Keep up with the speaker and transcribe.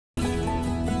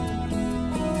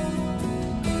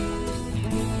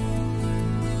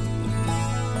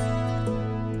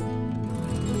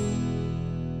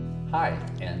Hi,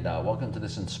 and welcome to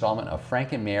this installment of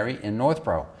Frank and Mary in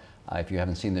Northborough. If you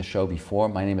haven't seen this show before,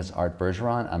 my name is Art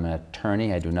Bergeron. I'm an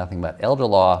attorney. I do nothing but elder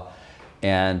law,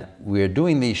 and we're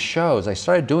doing these shows. I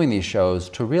started doing these shows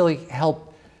to really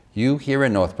help you here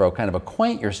in Northborough kind of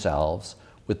acquaint yourselves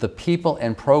with the people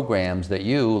and programs that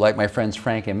you, like my friends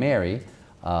Frank and Mary,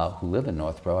 who live in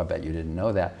Northborough, I bet you didn't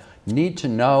know that, need to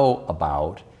know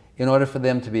about in order for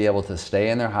them to be able to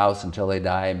stay in their house until they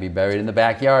die and be buried in the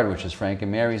backyard, which is Frank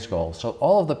and Mary's goal. So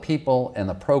all of the people and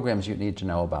the programs you need to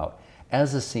know about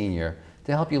as a senior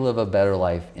to help you live a better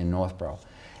life in Northborough.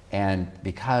 And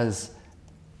because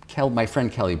my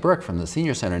friend Kelly Burke from the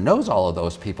Senior Center knows all of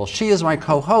those people, she is my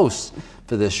co-host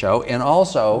for this show and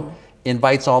also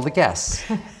invites all the guests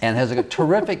and has a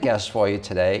terrific guest for you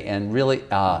today, and really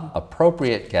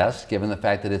appropriate guest given the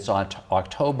fact that it's on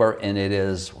October and it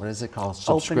is, what is it called?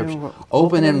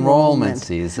 Open enrollment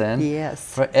season.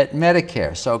 Yes. At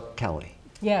Medicare. So Kelly.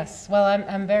 Yes, well,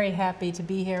 I'm very happy to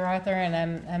be here, Arthur,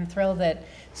 and I'm thrilled that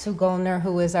Sue Goellner,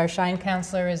 who is our Shine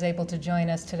Counselor, is able to join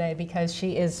us today because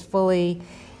she is fully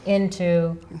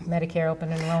into Medicare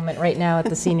open enrollment right now at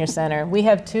the Senior Center. We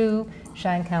have two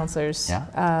Shine Counselors,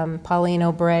 Pauline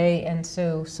O'Bray and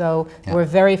Sue, so we're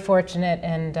very fortunate,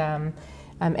 and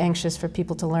I'm anxious for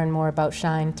people to learn more about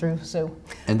Shine through Sue.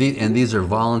 And these are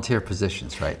volunteer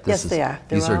positions, right? Yes, they are.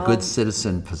 These are good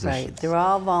citizen positions. Right, they're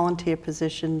all volunteer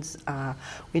positions.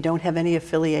 We don't have any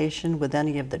affiliation with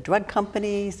any of the drug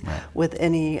companies, with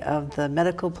any of the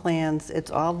medical plans. It's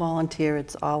all volunteer,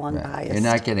 it's all unbiased. You're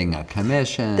not getting a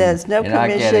commission. There's no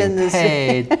commission. You're not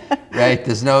getting paid, right?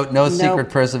 There's no secret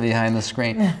person behind the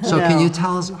screen. So can you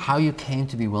tell us how you came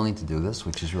to be willing to do this,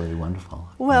 which is really wonderful?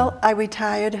 Well, I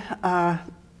retired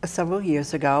several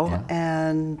years ago,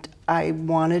 and I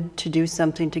wanted to do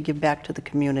something to give back to the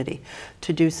community,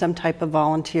 to do some type of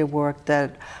volunteer work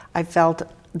that I felt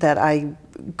that I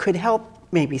could help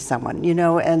maybe someone, you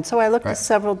know, and so I looked at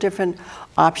several different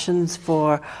options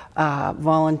for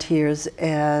volunteers.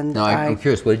 And now, I'm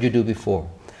curious, what did you do before?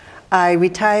 I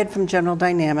retired from General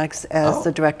Dynamics as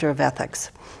the Director of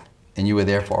Ethics. And you were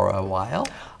there for a while?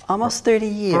 Almost 30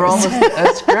 years.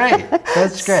 That's great.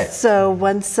 That's great. So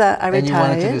once I retired, and you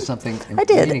wanted to do something I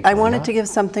did. I wanted to give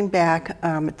something back.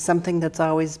 It's something that's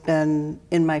always been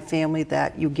in my family,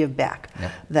 that you give back.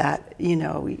 That, you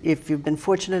know, if you've been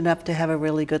fortunate enough to have a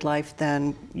really good life,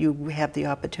 then you have the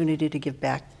opportunity to give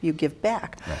back. You give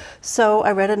back. So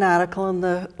I read an article in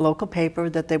the local paper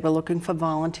that they were looking for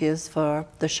volunteers for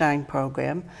the Shine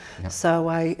program. So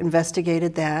I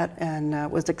investigated that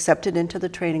and was accepted into the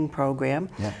training program.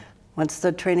 Once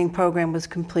the training program was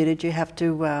completed, you have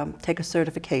to take a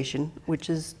certification, which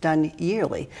is done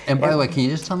yearly. And by the way, can you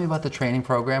just tell me about the training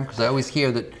program? Because I always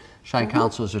hear that Shine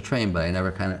counselors are trained, but I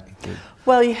never kind of...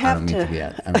 Well, you have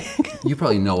to... You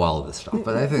probably know all of this stuff,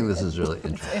 but I think this is really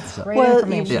interesting. It's great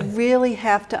information. You really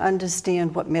have to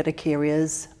understand what Medicare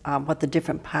is, what the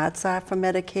different parts are for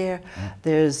Medicare.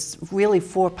 There's really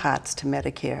 4 parts to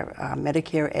Medicare.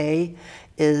 Medicare A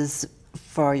is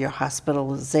for your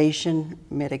hospitalization.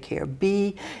 Medicare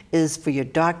B is for your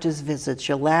doctor's visits,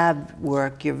 your lab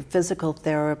work, your physical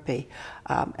therapy.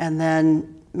 And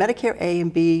then Medicare A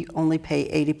and B only pay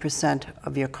 80%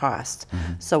 of your costs.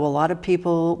 So a lot of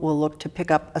people will look to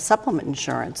pick up a supplement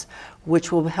insurance,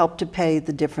 which will help to pay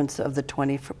the difference of the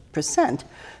 20%.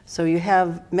 So you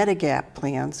have Medigap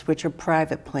plans, which are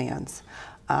private plans.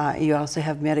 You also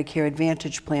have Medicare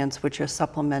Advantage plans, which are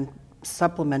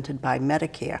supplemented by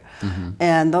Medicare.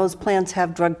 And those plans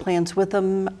have drug plans with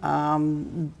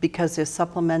them. Because they're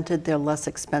supplemented, they're less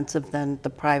expensive than the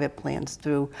private plans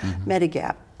through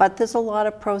Medigap. But there's a lot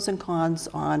of pros and cons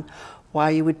on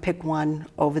why you would pick one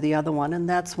over the other one, and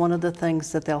that's one of the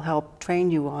things that they'll help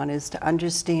train you on, is to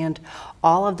understand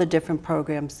all of the different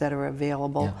programs that are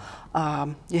available.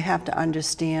 You have to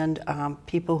understand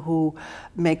people who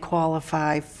may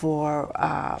qualify for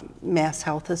mass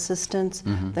health assistance.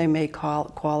 They may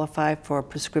qualify for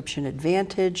Prescription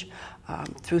Advantage.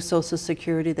 Through Social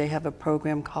Security, they have a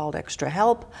program called Extra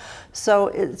Help. So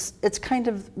it's kind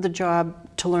of the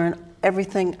job to learn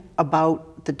everything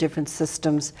about the different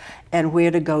systems and where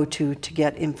to go to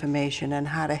get information, and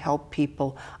how to help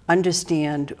people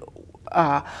understand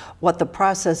what the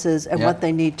process is and what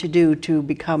they need to do to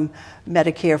become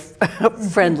Medicare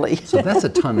friendly. So that's a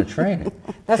ton of training.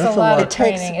 That's a lot of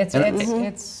training.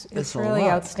 It's really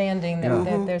outstanding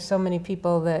that there's so many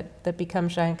people that become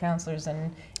Shine counselors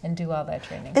and do all that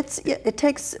training. It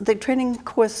takes, the training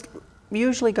course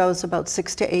usually goes about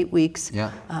 6 to 8 weeks.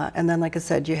 Yeah. And then, like I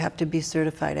said, you have to be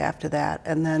certified after that.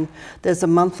 And then there's a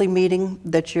monthly meeting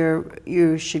that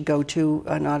you should go to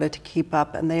in order to keep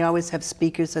up. And they always have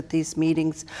speakers at these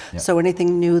meetings. Yep. So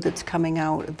anything new that's coming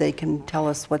out, they can tell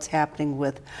us what's happening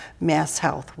with Mass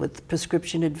Health, with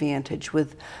Prescription Advantage,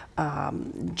 with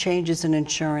changes in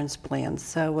insurance plans.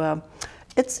 So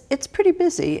it's pretty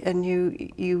busy, and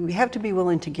you have to be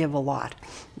willing to give a lot,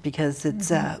 because it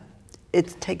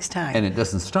takes time. And it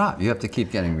doesn't stop. You have to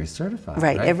keep getting recertified.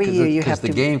 Right. Every year you have to.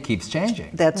 Because the game keeps changing.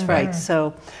 That's right.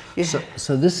 So it's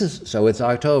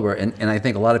October, and I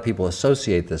think a lot of people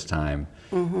associate this time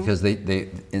because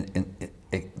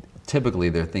typically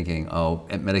they're thinking, oh,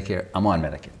 at Medicare, I'm on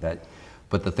Medicare.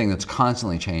 But the thing that's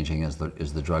constantly changing is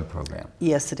the drug program.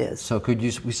 Yes, it is. So could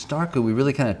we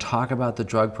really kind of talk about the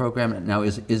drug program now?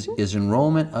 Is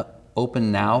enrollment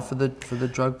open now for the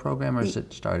drug program, or is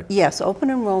it started? Yes, open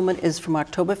enrollment is from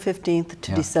October 15th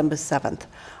to December 7th.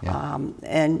 Yeah.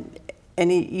 And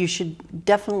you should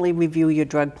definitely review your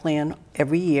drug plan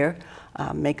every year.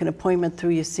 Make an appointment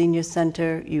through your senior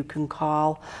center. You can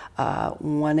call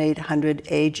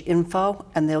 1-800-AGE-INFO,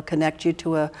 and they'll connect you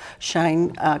to a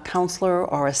SHINE counselor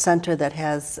or a center that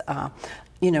has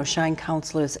SHINE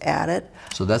counselors at it.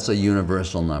 So that's a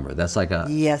universal number. That's like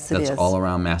yes, it is. That's all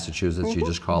around Massachusetts. You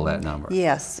just call that number.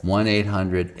 Yes.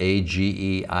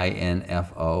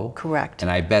 1-800-AGEINFO. Correct. And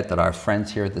I bet that our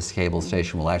friends here at this cable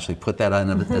station will actually put that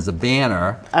on as a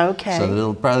banner. Okay. So that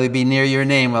it'll probably be near your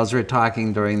name as we're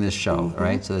talking during this show,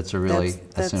 right? So that's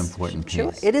an important piece.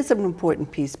 Sure. It is an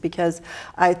important piece, because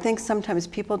I think sometimes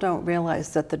people don't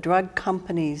realize that the drug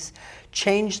companies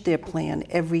change their plan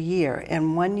every year,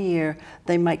 and one year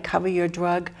they might cover your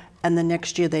drug and the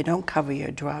next year they don't cover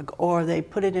your drug, or they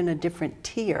put it in a different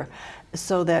tier,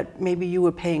 so that maybe you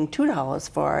were paying $2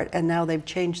 for it and now they've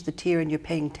changed the tier and you're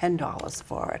paying $10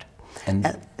 for it.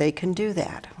 And they can do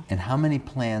that. And how many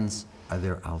plans are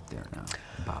there out there now?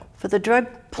 About? For the drug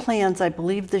plans, I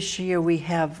believe this year we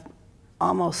have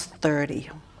almost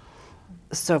 30.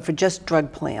 So for just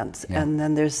drug plans. Yeah. And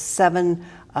then there's 7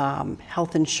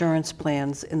 health insurance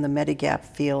plans in the Medigap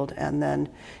field, and then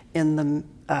in the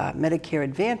Medicare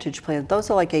Advantage plan, those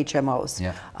are like HMOs.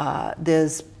 Yeah. I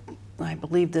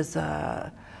believe there's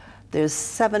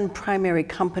 7 primary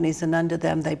companies, and under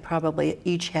them they probably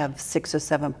each have 6 or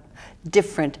 7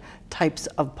 different types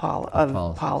of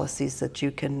policies that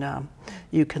you can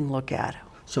look at.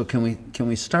 So can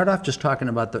we start off just talking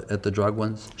about the drug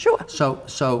ones? Sure.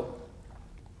 So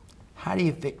how do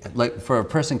you like for a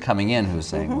person coming in who's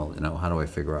saying, well, how do I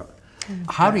figure out?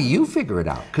 How do you figure it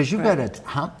out? Because you've got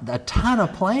a ton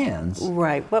of plans.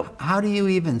 Right. Well, how do you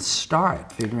even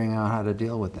start figuring out how to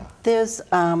deal with that? There's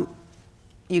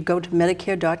you go to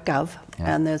Medicare.gov,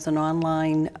 and there's an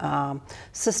online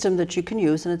system that you can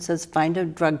use, and it says find a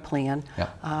drug plan. Yeah.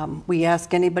 We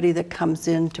ask anybody that comes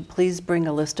in to please bring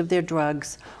a list of their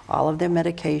drugs, all of their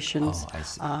medications, I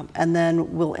see. And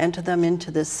then we'll enter them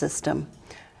into this system,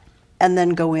 and then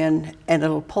go in, and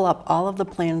it'll pull up all of the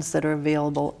plans that are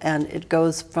available, and it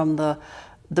goes from the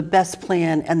best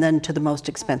plan and then to the most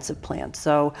expensive plan.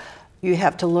 So you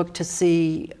have to look to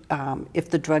see if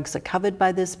the drugs are covered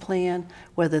by this plan,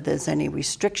 whether there's any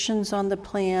restrictions on the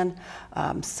plan.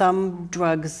 Some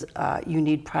drugs you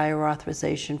need prior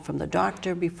authorization from the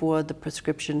doctor before the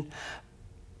prescription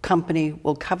company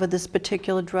will cover this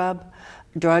particular drug.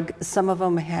 Some of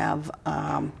them have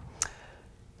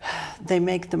they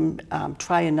make them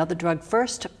try another drug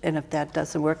first, and if that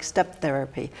doesn't work, step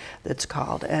therapy, that's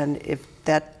called. And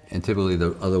typically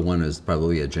the other one is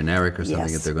probably a generic or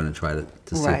something that they're going to try to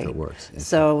see if it works.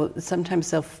 So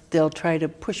sometimes they'll try to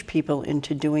push people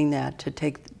into doing that,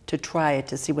 to try it,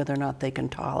 to see whether or not they can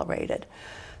tolerate it.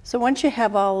 So once you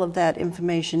have all of that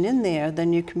information in there,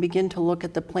 then you can begin to look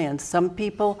at the plans. Some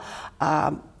people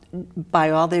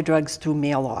buy all their drugs through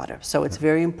mail order, so it's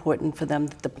very important for them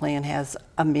that the plan has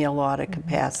a mail order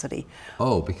capacity.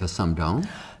 Oh, because some don't?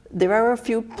 There are a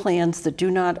few plans that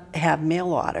do not have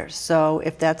mail order, so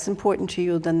if that's important to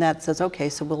you, then that says, okay,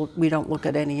 so we don't look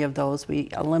at any of those, we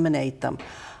eliminate them.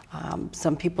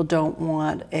 Some people don't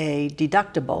want a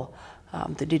deductible.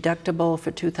 The deductible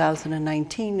for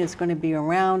 2019 is going to be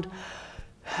around,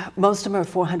 most of them are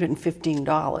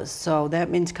 $415, so that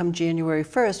means come January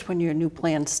 1st, when your new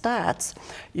plan starts,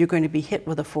 you're going to be hit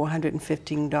with a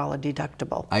 $415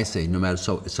 deductible. I see. No matter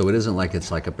so it isn't like it's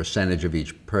like a percentage of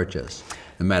each purchase.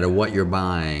 No matter what you're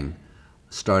buying,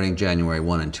 starting January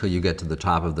 1 until you get to the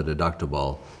top of the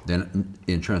deductible, then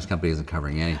the insurance company isn't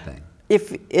covering anything.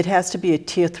 If it has to be a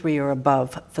tier 3 or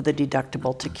above for the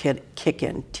deductible to kick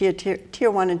in.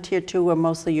 Tier 1 and tier 2 are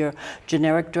mostly your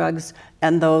generic drugs,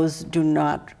 and those do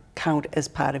not count as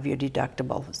part of your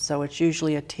deductible. So it's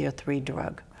usually a tier 3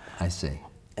 drug. I see.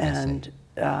 And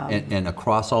and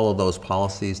across all of those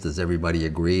policies, does everybody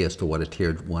agree as to what a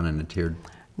tier 1 and a tier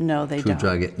no, they 2 don't.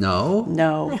 drug is? No?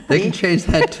 No. They can change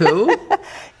that too?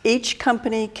 Each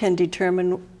company can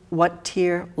determine what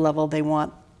tier level they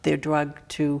want their drug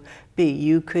to be.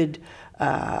 You could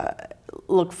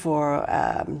look for,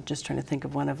 just trying to think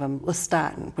of one of them,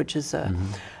 Listatin, which is a,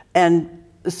 and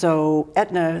so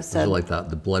Aetna said. So like the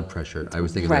blood pressure. I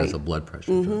was thinking of that as a blood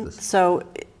pressure drug. So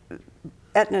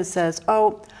Aetna says,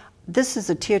 oh, this is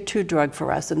a tier 2 drug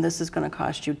for us, and this is going to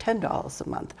cost you $10 a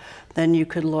month. Then you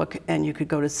could look and you could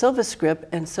go to SilverScript,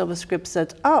 and SilverScript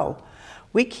says, oh,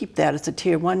 we keep that as a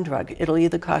tier 1 drug. It'll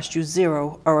either cost you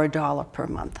 $0 or $1 per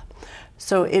month.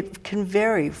 So it can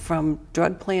vary from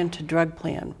drug plan to drug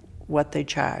plan what they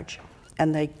charge,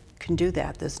 and they can do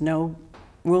that. There's no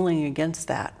ruling against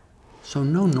that. So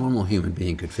no normal human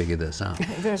being could figure this out.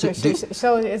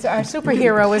 So it's our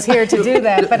superhero is here to do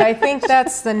that, but I think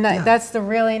that's the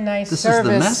really nice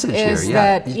service is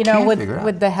that you know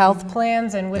with the health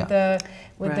plans and with the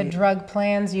drug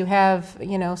plans, you have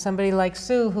somebody like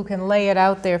Sue who can lay it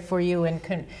out there for you and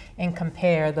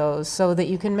compare those so that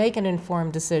you can make an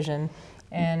informed decision.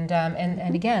 And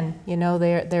again,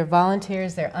 they're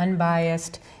volunteers, they're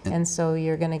unbiased, and so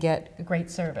you're going to get a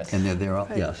great service. And they're there,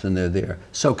 yes, and they're there.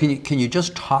 So can you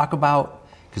just talk about,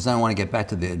 because I want to get back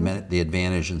to the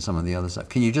advantage and some of the other stuff.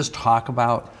 Can you just talk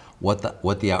about what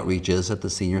the outreach is at the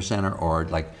senior center, or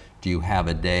like, do you have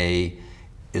a day?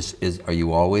 Are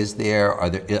you always there? Are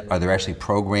there actually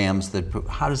programs that?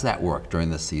 How does that work during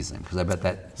the season? Because I bet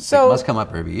that it must come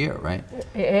up every year, right?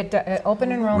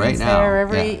 Open enrollment's there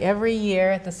every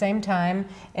year at the same time,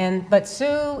 but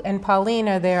Sue and Pauline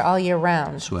are there all year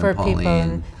round for people.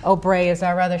 And O'Bray is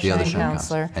our other shine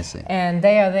counselor, I see. And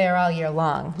they are there all year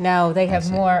long. Now they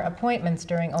have more appointments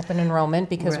during open enrollment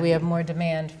because we have more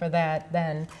demand for that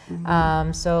then.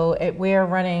 So we're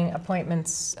running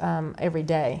appointments every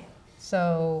day.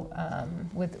 So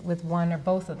with one or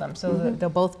both of them, so they'll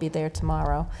both be there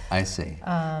tomorrow. I see.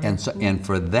 And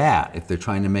for that, if they're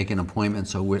trying to make an appointment,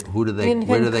 so where do they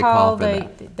call for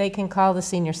that? They can call the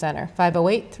senior center,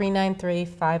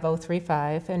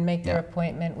 508-393-5035, and make their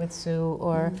appointment with Sue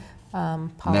or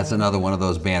Pauline. And that's another one of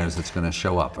those banners that's going to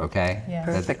show up. Okay. Yeah.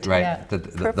 Perfect. Right.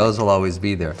 Those will always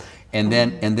be there. And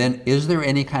then is there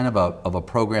any kind of a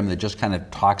program that just kind of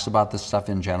talks about this stuff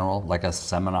in general, like a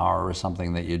seminar or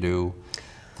something that you do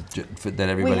that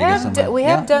everybody gets something? We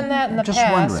have done that in the just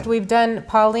past. Wondering. We've done,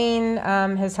 Pauline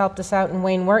has helped us out, and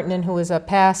Wayne Wertenen, who is a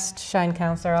past Shine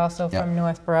counselor also from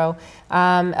Northborough.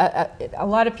 A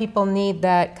lot of people need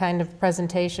that kind of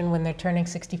presentation when they're turning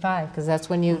 65, because that's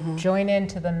when you join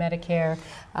into the Medicare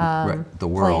the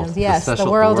world. Plans. Yes, the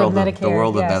world of Medicare. The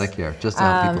world of Medicare, just to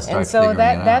help people start and so figuring it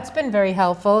out. That's been very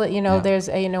helpful. There's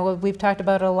we've talked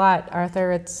about it a lot,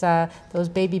 Arthur. It's those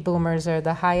baby boomers are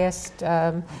the highest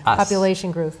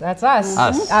population group. That's us.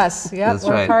 Us. Yep, that's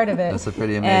we're part of it. That's a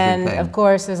pretty amazing thing. And of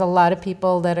course, there's a lot of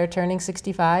people that are turning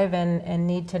 65 and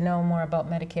need to know more about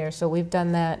Medicare. So we've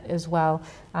done that as well.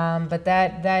 But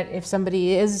that if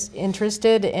somebody is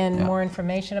interested in more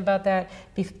information about that,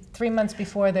 3 months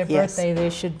before their birthday, they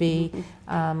should be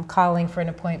calling for an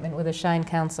appointment with a Shine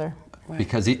counselor. Right.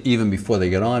 Because even before they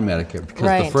get on Medicare,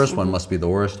 because the first one must be the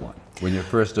worst one. When you're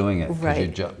first doing it,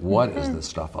 what is this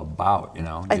stuff about?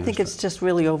 I think it's just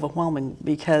really overwhelming,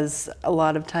 because a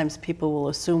lot of times people will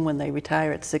assume when they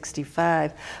retire at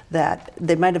 65 that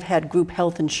they might have had group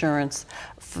health insurance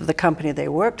for the company they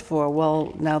worked for.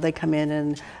 Well, now they come in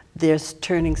and they're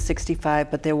turning 65,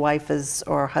 but their wife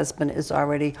or husband is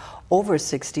already over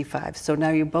 65. So now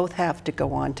you both have to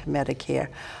go on to Medicare.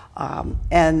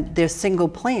 And they're single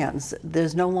plans.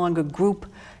 There's no longer group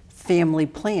family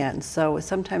plans. So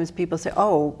sometimes people say,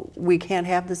 oh, we can't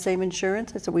have the same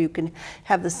insurance. I said, well, you can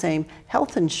have the same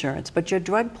health insurance, but your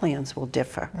drug plans will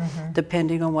differ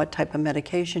depending on what type of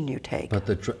medication you take. But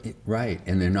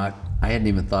and they're not, I hadn't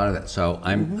even thought of that. So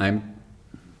I'm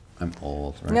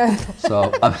old, right?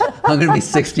 So I'm going to be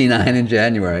 69 in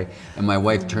January, and my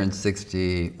wife turned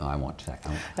 60. Oh, I won't check.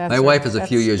 My wife is a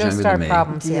few years younger than me.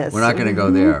 Problems, yes. We're not going to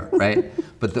go there, right?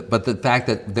 But the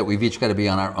fact that we've each got to be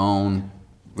on our own,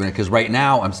 because right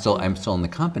now I'm still in the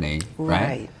company,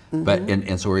 right? But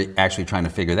and so we're actually trying to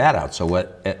figure that out. So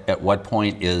at what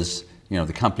point is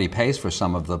the company pays for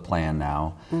some of the plan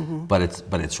now, but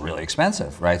it's really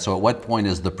expensive, right? So at what point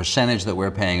is the percentage that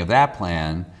we're paying of that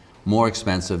plan more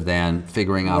expensive than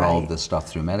figuring out all of Right. this stuff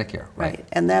through Medicare, right? Right,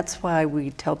 and that's why we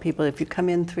tell people if you come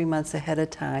in 3 months ahead of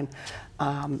time,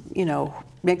 you know,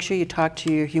 make sure you talk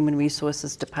to your Human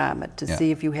Resources Department to Yeah.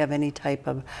 see if you have any type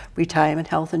of retirement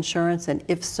health insurance, and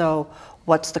if so,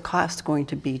 what's the cost going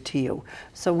to be to you?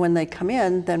 So when they come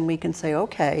in, then we can say,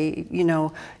 okay, you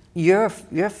know, you're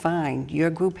fine. Your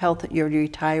group health, your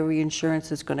retiree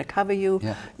insurance is going to cover you.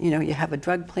 Yeah. You know, you have a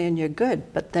drug plan, you're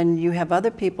good. But then you have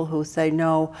other people who say,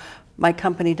 no, my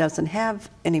company doesn't have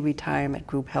any retirement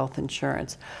group health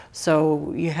insurance.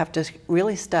 So you have to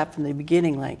really start from the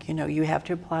beginning. Like, you know, you have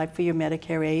to apply for your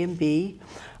Medicare A and B.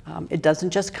 It doesn't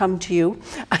just come to you.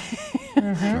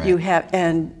 You have,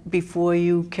 and before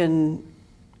you can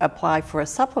apply for a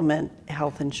supplement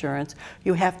health insurance,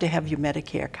 you have to have your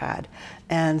Medicare card.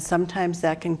 And sometimes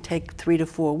that can take 3 to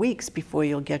 4 weeks before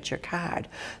you'll get your card.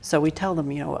 So we tell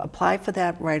them, you know, apply for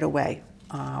that right away.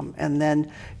 And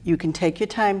then you can take your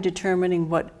time determining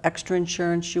what extra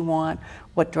insurance you want,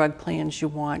 what drug plans you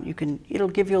want. It'll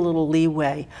give you a little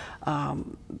leeway.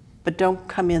 But don't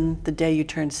come in the day you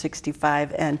turn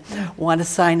 65 and want to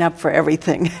sign up for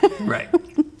everything. Right,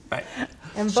 right.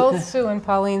 And both Sue and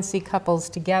Pauline see couples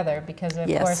together because, of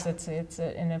Yes. course, it's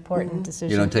an important decision.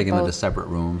 You don't take for them into both. separate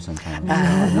rooms and kind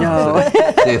of... No.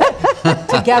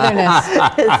 Togetherness.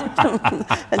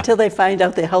 Until they find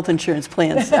out their health insurance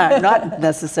plans are not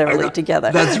necessarily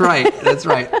together. That's right, that's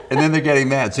right. And then they're getting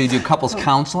mad. So you do couples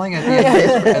counseling at the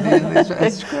end of these?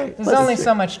 That's great. There's only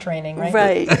so much training, right?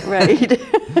 Right.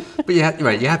 But you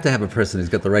have to have a person who's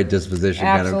got the right disposition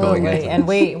kind of going Absolutely,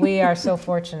 in. and we are so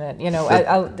fortunate. You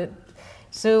know,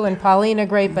 Sue and Pauline are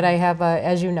great, but I have,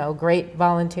 as you know, great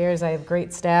volunteers. I have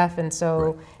great staff, and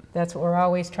so that's what we're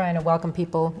always trying to welcome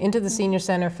people into the senior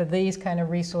center for these kind of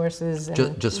resources.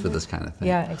 And, Just for this kind of thing.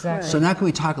 yeah, exactly. So now can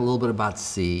we talk a little bit about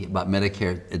about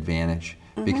Medicare Advantage?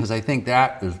 Because I think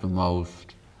that is the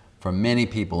most, for many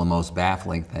people, the most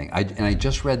baffling thing. I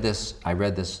read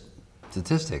this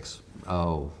statistics,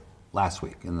 last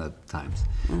week in the Times.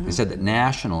 They said that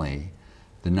nationally,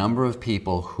 the number of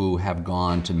people who have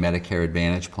gone to Medicare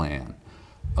Advantage plan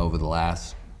over the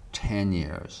last 10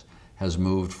 years has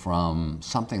moved from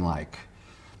something like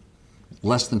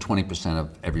less than 20%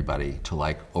 of everybody to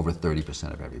like over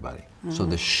 30% of everybody. So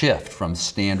the shift from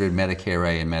standard Medicare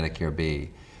A and Medicare B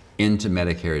into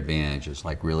Medicare Advantage is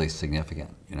like really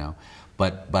significant, you know.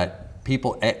 But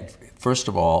people, first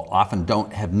of all, often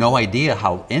have no idea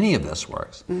how any of this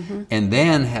works, and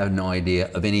then have no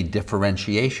idea of any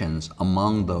differentiations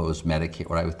among those Medicare,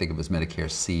 what I would think of as Medicare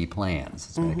C plans.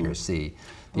 It's Medicare C,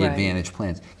 the Advantage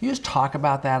plans. Can you just talk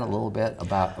about that a little bit,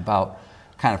 about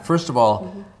kind of, first of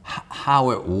all,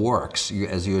 how it works?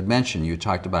 As you had mentioned, you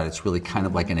talked about it's really kind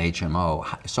of like an HMO.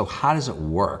 So how does it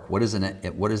work? What is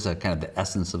a kind of the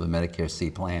essence of a Medicare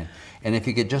C plan? And if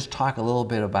you could just talk a little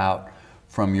bit about,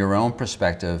 from your own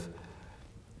perspective,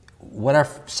 what are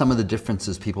some of the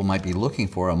differences people might be looking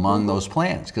for among those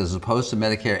plans? Because as opposed to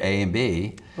Medicare A and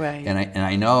B, and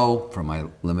I know from my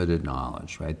limited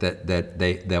knowledge, right,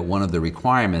 that one of the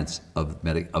requirements of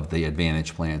the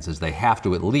Advantage plans is they have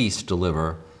to at least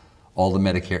deliver all the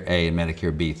Medicare A and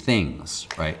Medicare B things,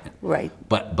 right? Right.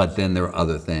 But then there are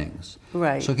other things.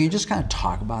 Right. So can you just kind of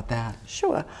talk about that?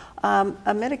 Sure.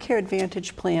 A Medicare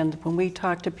Advantage plan, when we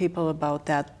talk to people about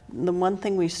that, the one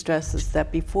thing we stress is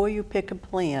that before you pick a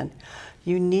plan,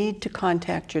 you need to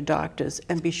contact your doctors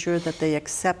and be sure that they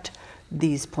accept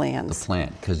these plans. The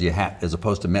plan, because you have, as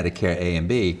opposed to Medicare A and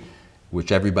B,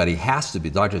 which everybody has to be,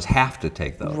 doctors have to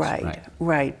take those.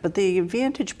 Right. But the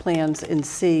Advantage plans in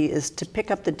C is to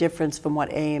pick up the difference from what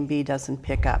A and B doesn't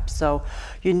pick up. So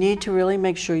you need to really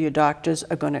make sure your doctors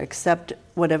are going to accept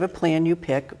whatever plan you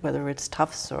pick, whether it's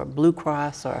Tufts or Blue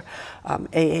Cross or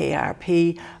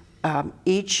AARP.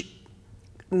 Each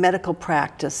medical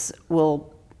practice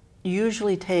will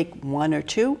usually take one or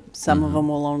two. Some of them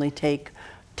will only take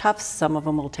Tufts, some of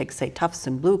them will take, say, Tufts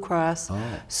and Blue Cross.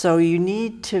 So you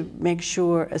need to make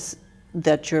sure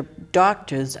that your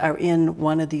doctors are in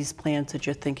one of these plans that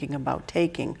you're thinking about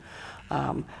taking.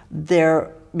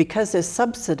 Because they're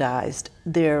subsidized,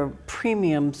 their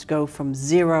premiums go from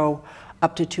 $0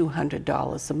 up to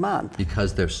 $200 a month.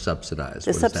 Because they're subsidized.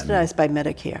 They're subsidized by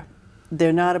Medicare.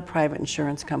 They're not a private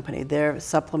insurance company. They're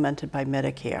supplemented by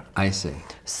Medicare. I see.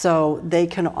 So they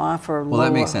can offer lower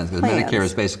that makes sense, because Medicare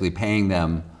is basically paying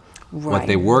them what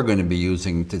they were going to be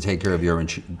using to take care of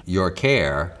your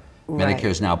care. Medicare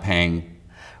is now paying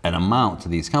an amount to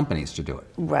these companies to do it.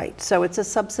 Right. So it's a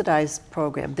subsidized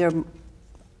program. They're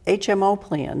HMO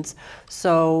plans.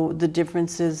 So the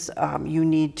difference is you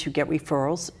need to get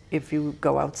referrals if you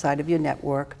go outside of your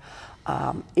network.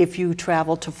 If you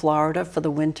travel to Florida for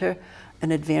the winter,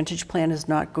 An Advantage plan is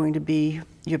not going to be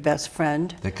your best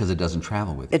friend. Because it doesn't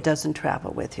travel with you. It doesn't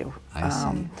travel with you. I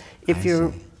see. If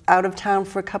you're out of town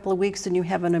for a couple of weeks and you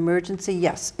have an emergency,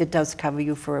 yes, it does cover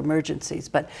you for emergencies.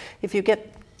 But if you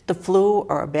get the flu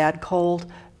or a bad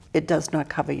cold, it does not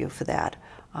cover you for that.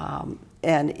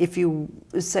 And if you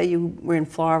say you were in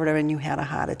Florida and you had a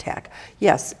heart attack,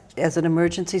 yes, as an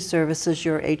emergency services,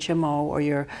 your HMO or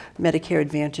your Medicare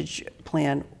Advantage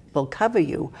plan will cover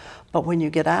you. But when you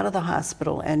get out of the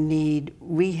hospital and need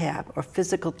rehab or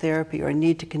physical therapy or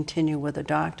need to continue with a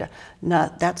doctor,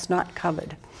 that's not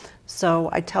covered. So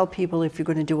I tell people, if you're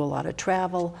going to do a lot of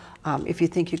travel, if you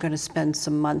think you're going to spend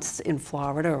some months in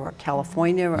Florida or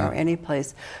California or any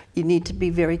place, you need to be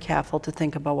very careful to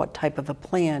think about what type of a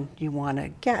plan you want to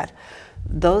get.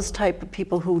 Those type of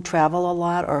people who travel a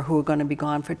lot or who are going to be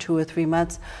gone for 2 or 3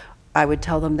 months, I would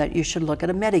tell them that you should look at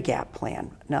a Medigap plan.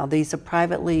 Now, these are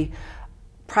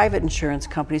private insurance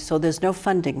companies, so there's no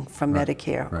funding from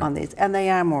Medicare on these, and they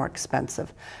are more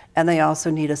expensive. And they also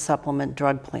need a supplement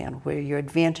drug plan, where your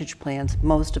Advantage plans,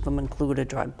 most of them include a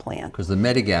drug plan. Because the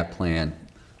Medigap plan,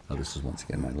 this is once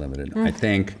again my limited, I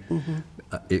think,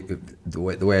 the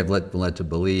way I've been led to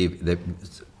believe that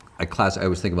I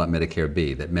always think about Medicare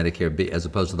B, that Medicare B, as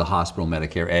opposed to the hospital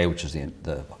Medicare A, which is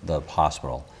the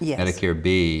hospital, Medicare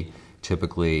B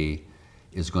typically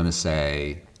is going to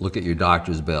say, look at your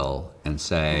doctor's bill and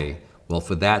say, well,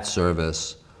 for that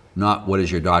service, not what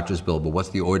is your doctor's bill, but what's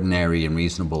the ordinary and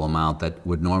reasonable amount that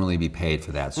would normally be paid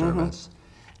for that service.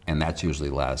 And that's usually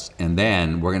less. And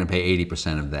then we're going to pay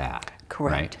 80% of that.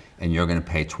 Correct. Right? And you're going to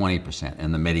pay 20%.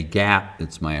 And the Medigap,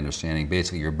 it's my understanding,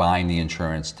 basically you're buying the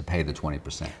insurance to pay the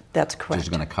 20%. That's correct. Which is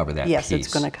going to cover that piece. Yes,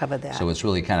 it's going to cover that. So it's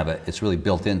really kind of it's really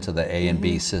built into the A and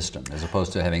B system, as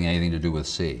opposed to having anything to do with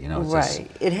C. You know, it's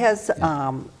it has.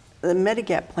 The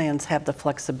Medigap plans have the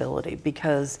flexibility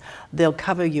because they'll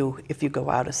cover you if you go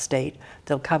out of state.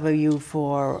 They'll cover you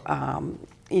for,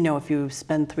 you know, if you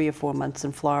spend 3 or 4 months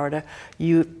in Florida,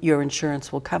 your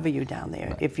insurance will cover you down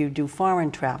there. If you do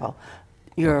foreign travel,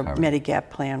 your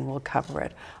Medigap plan will cover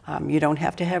it. You don't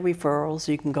have to have referrals.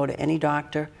 You can go to any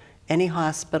doctor, any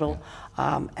hospital,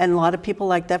 and a lot of people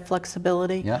like that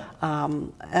flexibility.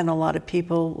 And a lot of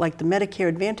people like the Medicare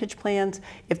Advantage plans.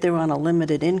 If they're on a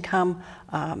limited income,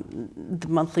 the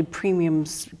monthly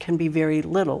premiums can be very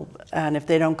little, and if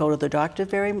they don't go to the doctor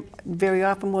very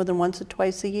often, more than once or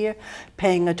twice a year,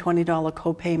 paying a $20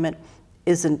 copayment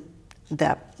isn't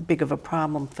that big of a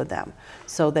problem for them.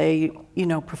 So they, you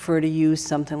know, prefer to use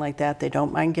something like that. They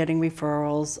don't mind getting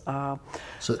referrals.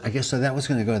 So I guess that was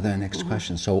going to go to the next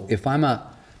question. So if I'm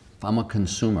a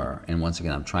consumer, and once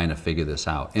again I'm trying to figure this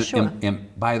out.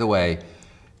 And by the way,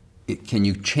 can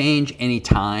you change any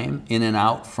time in and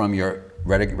out from your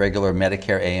regular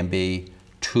Medicare A and B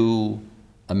to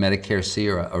a Medicare C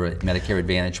or a Medicare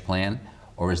Advantage plan?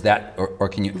 Or is that, or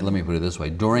can you, let me put it this way,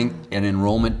 during an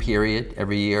enrollment period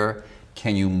every year,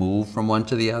 can you move from one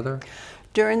to the other?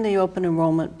 During the open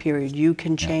enrollment period, you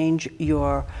can change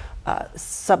your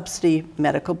subsidy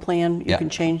medical plan. You can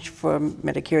change from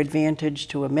Medicare Advantage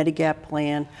to a Medigap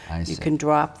plan. You can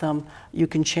drop them. You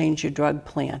can change your drug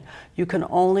plan. You can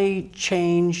only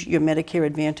change your Medicare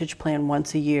Advantage plan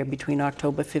once a year between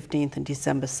October 15th and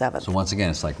December 7th. So once again,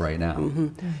 it's like right now.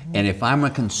 And if I'm a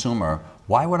consumer,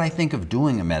 why would I think of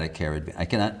doing a Medicare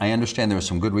Advantage? I understand there are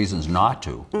some good reasons not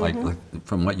to, like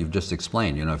from what you've just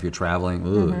explained. You know, if you're traveling,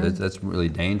 that's really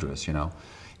dangerous, you know.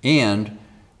 And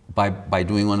by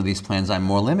doing one of these plans, I'm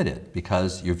more limited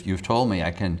because you've told me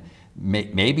I can,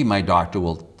 maybe my doctor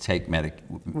will take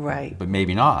but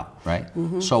maybe not, right?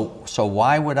 So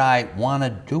why would I want to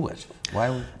do it?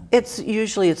 Why? It's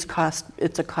usually it's a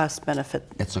cost benefit.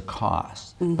 It's a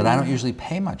cost, but I don't usually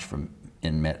pay much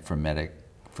in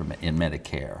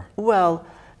Medicare. Well,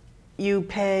 you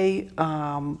pay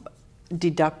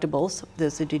deductibles.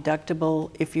 There's a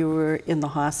deductible if you were in the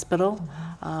hospital.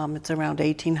 It's around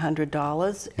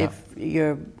 $1,800. If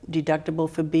your deductible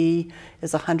for B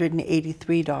is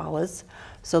 $183.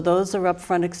 So those are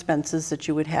upfront expenses that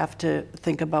you would have to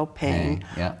think about paying.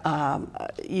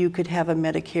 You could have a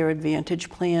Medicare Advantage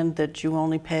plan that you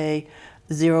only pay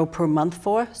 $0 per month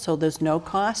for, so there's no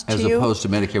cost to you. As opposed to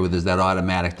Medicare, where there's that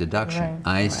automatic deduction.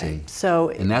 I see. So,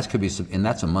 and that could be, and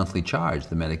that's a monthly charge.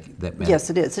 Yes,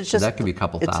 it is. It's just that could be a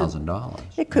couple $1,000s.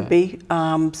 It could be.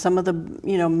 Some of the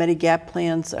Medigap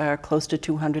plans are close to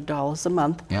 $200 a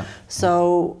month.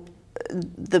 So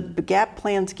the Gap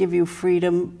plans give you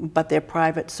freedom, but they're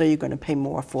private, so you're going to pay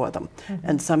more for them.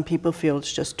 And some people feel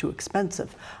it's just too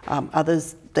expensive.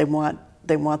 Others, they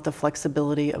want the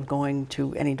flexibility of going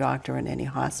to any doctor in any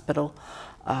hospital.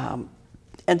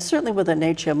 and certainly with an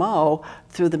HMO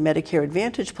through the Medicare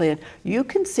Advantage plan, you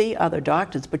can see other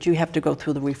doctors, but you have to go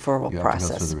through the referral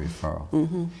process. You have to go through the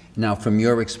referral. Now, from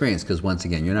your experience, because once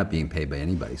again, you're not being paid by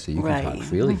anybody, so you can talk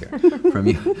freely here.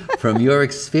 From your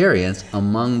experience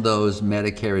among those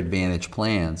Medicare Advantage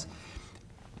plans,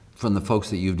 from the folks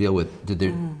that you deal with,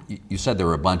 you said there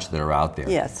were a bunch that are out there.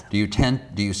 Yes. Do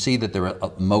you see that there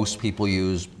are most people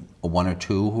use one or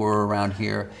two who are around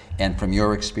here? And from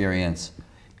your experience,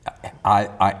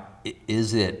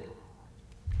 is there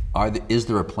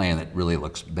a plan that really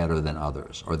looks better than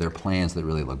others? Or are there plans that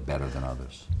really look better than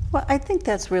others? Well, I think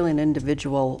that's really an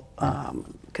individual,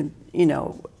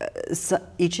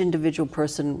 each individual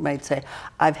person might say,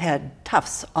 I've had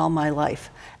Tufts all my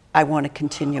life. I want to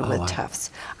continue with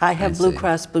Tufts. I have Blue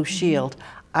Cross Blue Shield.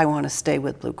 I want to stay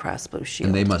with Blue Cross Blue Shield.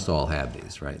 And they must all have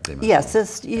these, right? They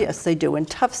must yes, they do. And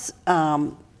Tufts,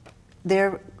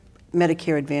 their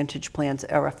Medicare Advantage plans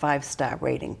are a 5-star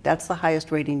rating. That's the highest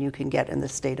rating you can get in the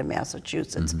state of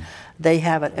Massachusetts. They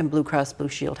have it, and Blue Cross Blue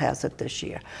Shield has it this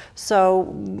year. So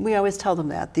we always tell them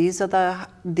that these are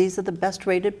the best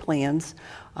rated plans.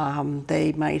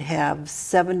 They might have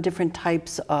 7 different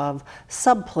types of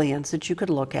sub-plans that you could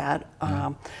look at.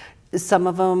 Some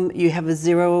of them, you have a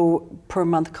 $0 per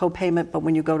month copayment, but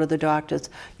when you go to the doctors,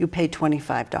 you pay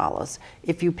 $25.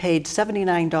 If you paid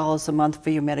 $79 a month for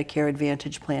your Medicare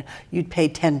Advantage plan, you'd pay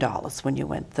 $10 when you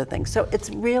went to the thing. So it's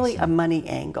really a money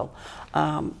angle,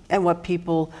 and what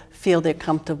people feel they're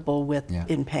comfortable with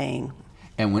in paying.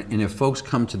 And if folks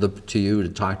come to you to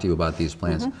talk to you about these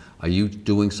plans, are you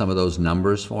doing some of those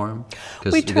numbers for them?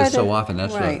 Because so often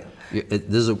that's right.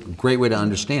 This is a great way to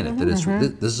understand it,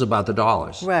 that this is about the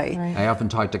dollars. Right. I often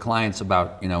talk to clients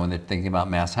about, when they're thinking about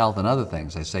mass health and other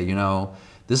things, I say,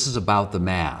 this is about the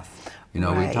math. We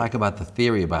talk about the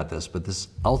theory about this, but this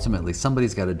ultimately,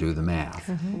 somebody's got to do the math.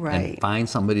 And find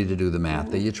somebody to do the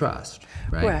math that you trust.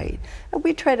 Right. And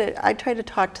I try to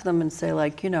talk to them and say,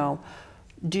 like,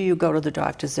 do you go to the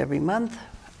doctors every month?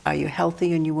 Are you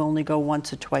healthy and you only go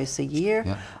once or twice a year?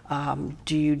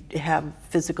 Do you have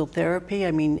physical therapy?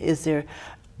 I mean,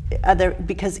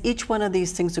 because each one of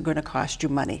these things are going to cost you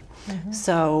money.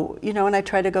 So, and I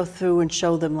try to go through and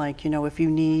show them, like, if you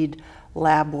need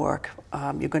lab work,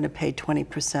 you're going to pay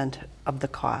 20% of the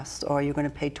cost, or you're going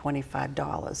to pay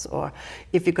 $25. Or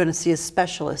if you're going to see a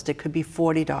specialist, it could be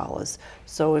 $40.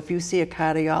 So if you see a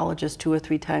cardiologist 2 or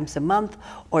 3 times a month,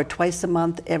 or twice a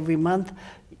month, every month,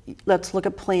 let's look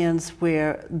at plans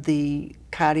where the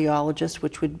cardiologist,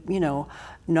 which would,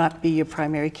 not be your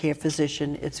primary care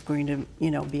physician, it's going to,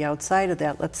 be outside of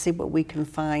that. Let's see what we can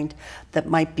find that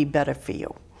might be better for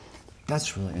you.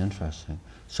 That's really interesting.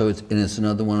 So it's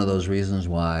another one of those reasons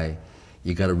why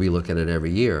you got to relook at it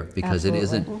every year, because it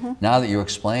isn't, now that you're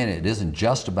explaining it, it isn't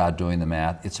just about doing the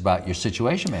math, it's about your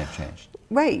situation may have changed.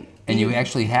 Right. And you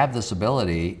actually have this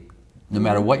ability, no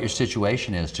matter what your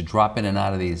situation is, to drop in and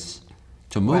out of these,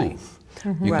 to move.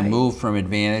 You can move from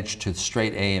Advantage to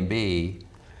straight A and B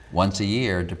once a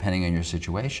year, depending on your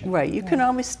situation. Right. You can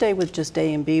always stay with just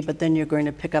A and B, but then you're going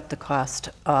to pick up the cost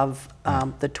of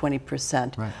the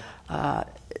 20%. Right.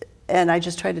 And I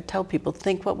just try to tell people,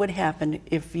 think what would happen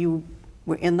if you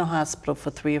were in the hospital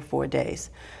for 3 or 4 days.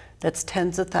 That's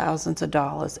tens of thousands of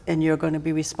dollars, and you're going to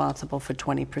be responsible for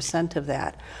 20% of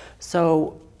that.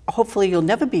 So hopefully you'll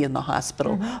never be in the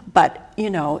hospital, but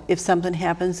if something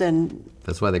happens, and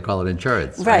that's why they call it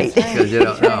insurance, right? Because you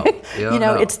don't know. You don't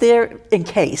know. It's there in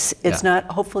case. It's not.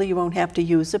 Hopefully you won't have to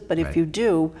use it, but if you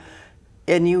do,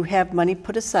 and you have money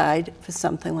put aside for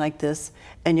something like this,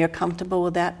 and you're comfortable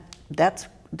with that,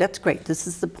 that's great. This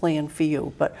is the plan for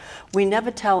you. But we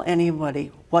never tell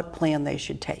anybody what plan they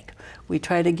should take. We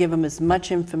try to give them as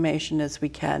much information as we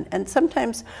can, and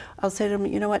sometimes I'll say to them,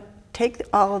 you know what? Take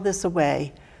all of this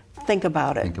away. Think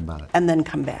about it, and then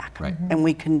come back, and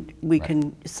we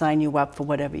can sign you up for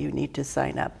whatever you need to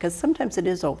sign up, because sometimes it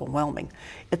is overwhelming.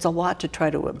 It's a lot to try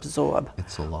to absorb.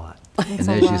 It's a lot. And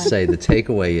as you say, the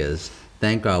takeaway is,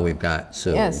 thank God we've got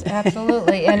Sue. Yes,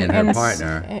 absolutely, and her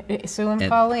partner, Sue and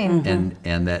Pauline,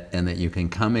 and that you can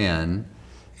come in.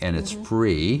 And it's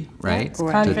free, right? It's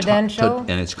confidential.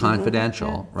 And it's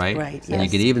confidential, right? Right. And you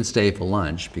can even stay for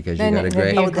lunch, because you then got a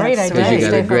great, you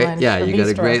got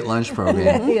a great lunch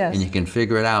program, and you can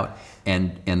figure it out.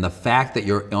 And the fact that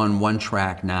you're on one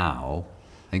track now,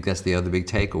 I think that's the other big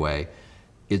takeaway.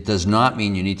 It does not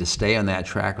mean you need to stay on that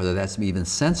track, or that that's even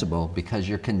sensible, because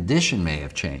your condition may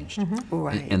have changed,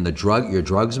 right? And your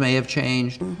drugs may have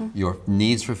changed, your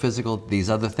needs for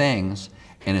these other things.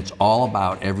 And it's all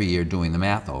about every year doing the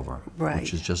math over, Right.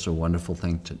 which is just a wonderful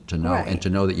thing to know, Right. and to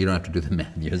know that you don't have to do the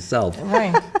math yourself.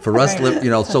 Right. For us,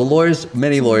 so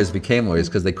many lawyers became lawyers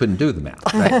because they couldn't do the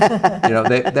math,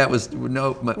 right? That was,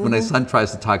 when my son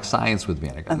tries to talk science with me,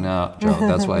 I go, no, Joe,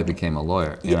 that's why I became a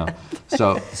lawyer, you know?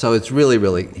 So it's really,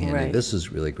 really handy. Right. This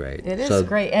is really great. It is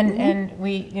great, and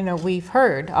we've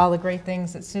heard all the great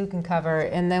things that Sue can cover,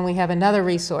 and then we have another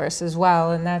resource as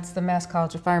well, and that's the Mass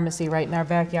College of Pharmacy right in our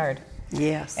backyard.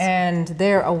 Yes. And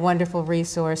they're a wonderful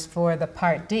resource for the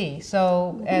Part D.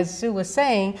 So as Sue was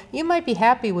saying, you might be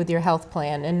happy with your health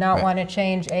plan and not Right. want to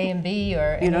change A and B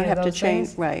or any You don't of have to those change,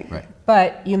 things. right. Right.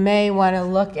 But you may want to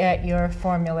look at your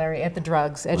formulary, at the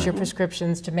drugs, at your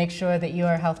prescriptions to make sure that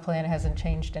your health plan hasn't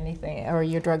changed anything or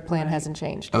your drug plan hasn't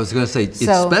changed. I was going to say,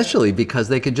 So- especially because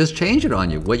they could just change it on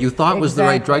you. What you thought was the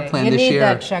right drug plan you this need year.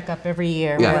 that checkup every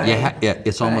year. Yeah, right?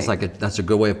 it's almost Right. like that's a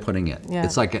good way of putting it. Yeah.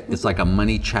 It's like a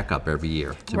money checkup every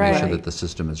year to make sure Right. that the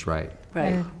system is right.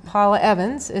 Right. And Paula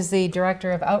Evans is the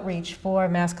Director of Outreach for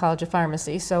Mass College of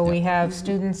Pharmacy. So we have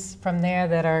students from there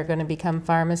that are going to become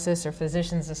pharmacists or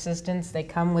physician's assistants. They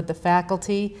come with the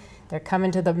faculty. They're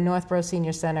coming to the Northborough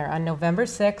Senior Center on November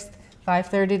 6th,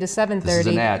 5:30 to 7:30. This is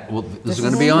an ad. Well, this is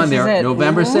going to is- be on this is there. it.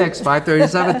 November 6th, 5:30 to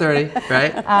 7:30,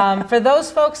 right? For those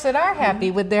folks that are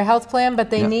happy with their health plan, but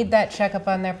they Yep. need that checkup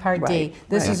on their Part D, Right,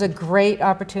 this right. is a great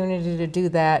opportunity to do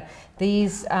that.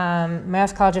 These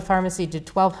Mass College of Pharmacy did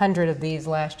 1,200 of these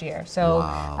last year, so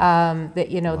Wow.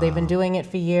 they've been doing it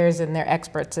for years and they're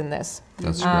experts in this.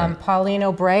 That's great. Pauline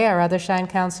O'Bray, our other Shine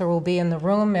counselor, will be in the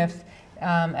room if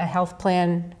a health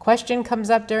plan question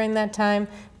comes up during that time.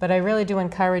 But I really do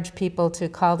encourage people to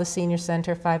call the Senior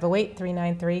Center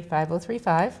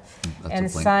 508-393-5035 That's and a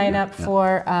blink. sign Yeah, up yeah.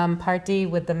 for Part D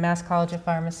with the Mass College of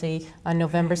Pharmacy on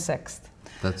November 6th.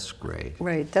 That's great.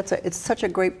 Right, it's such a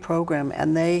great program,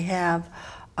 and they have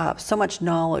so much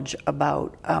knowledge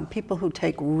about people who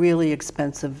take really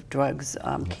expensive drugs,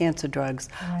 cancer drugs,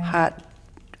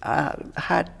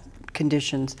 heart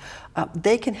conditions.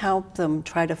 They can help them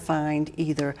try to find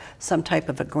either some type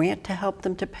of a grant to help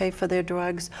them to pay for their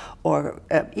drugs, or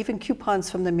even coupons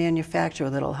from the manufacturer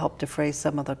that'll help defray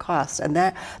some of the costs, and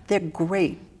that they're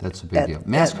great. That's a big deal.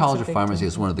 Mass College of Pharmacy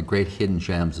is one of the great hidden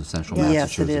gems of Central Yes, it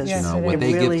Massachusetts. is. Yes, it What is. they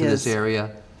It really give to this is. area,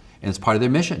 and it's part of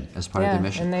their mission. It's part of Yeah, their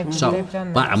mission. and they've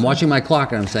done but that, I'm so. watching my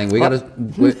clock and I'm saying I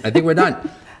think we're done.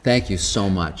 Thank you so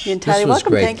much. You're entirely This was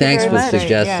welcome. great. Thank you Thanks very for much.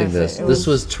 suggesting Yes, this. it This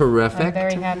was I'm terrific.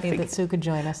 very happy that Sue could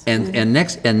join us. And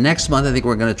next month, I think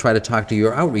we're going to try to talk to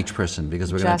your outreach person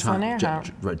because we're going to Jocelyn talk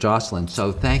Earhart. Jocelyn.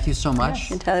 So thank you so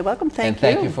much. You're entirely welcome. And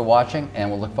thank you for watching,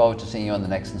 and we'll look forward to seeing you on the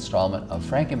next installment of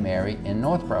Frank and Mary in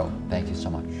Northborough. Thank you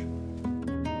so much.